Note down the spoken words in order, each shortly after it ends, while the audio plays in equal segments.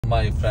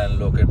my friend,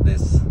 look at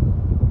this.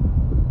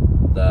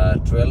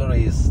 The trailer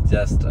is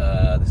just,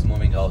 this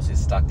moving house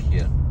is stuck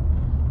here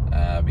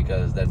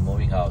because that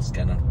moving house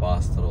cannot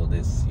pass through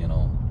this,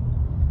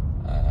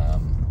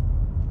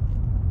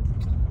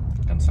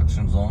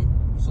 construction zone.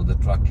 So the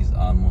truck is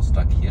almost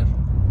stuck here,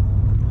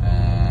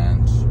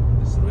 and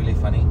it's really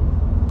funny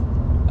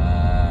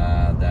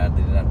that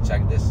they did not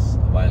check this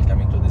while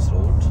coming to this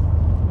road,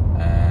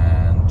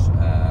 and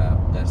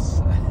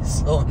that's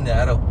so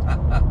narrow.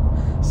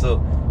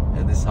 So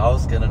this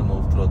house cannot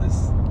move through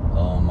this.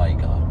 Oh my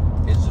god,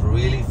 it's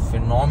really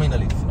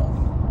phenomenally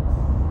phenomenal.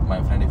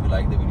 My friend, if you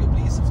like the video,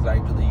 please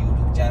subscribe to the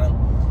YouTube channel,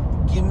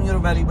 give me your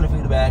valuable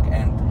feedback,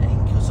 and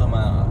thank you so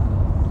much.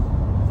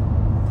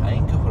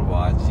 Thank you for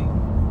watching.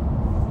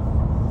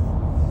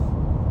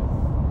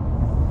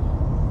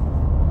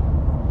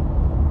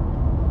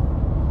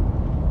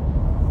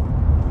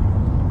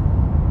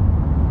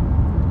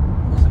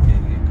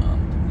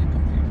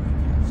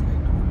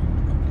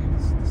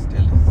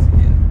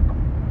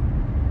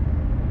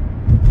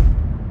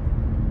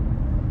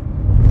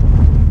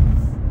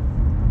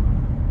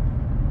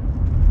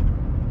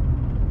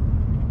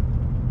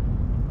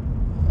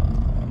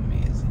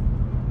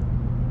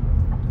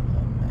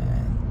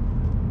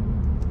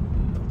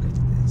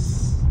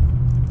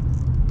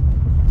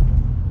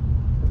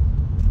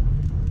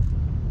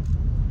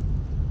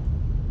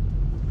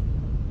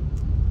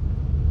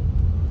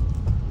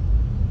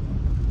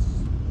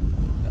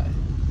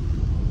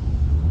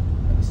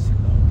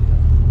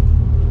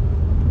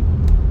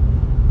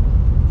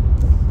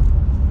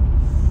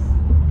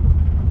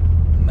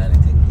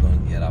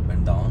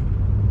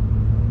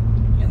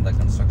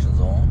 Construction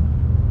zone.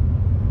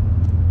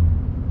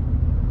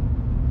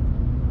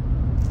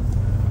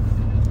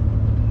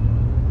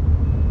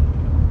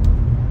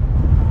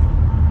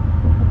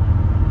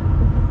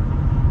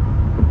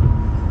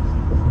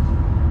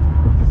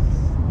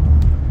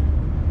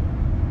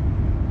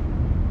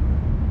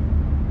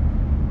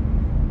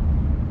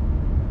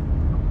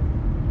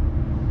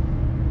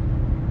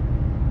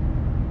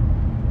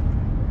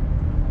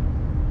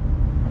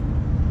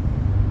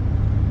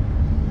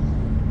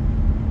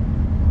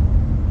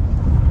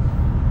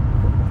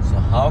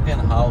 How can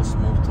a house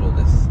move through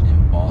this?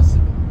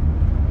 Impossible.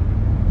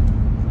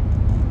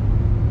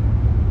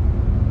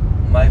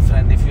 My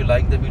friend, if you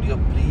like the video,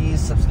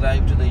 please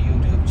subscribe to the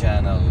YouTube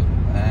channel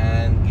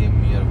and give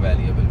me your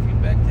valuable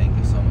feedback. Thank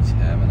you so much.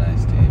 Have a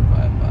nice day.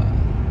 Bye bye.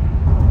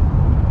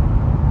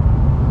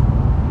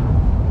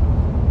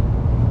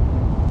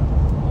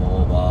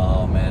 Oh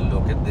wow, man,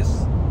 look at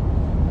this.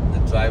 The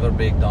driver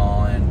break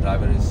down, and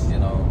driver is,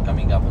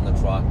 coming up on the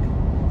truck.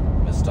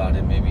 We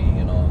started maybe,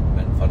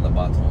 went for the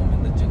bathroom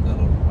in the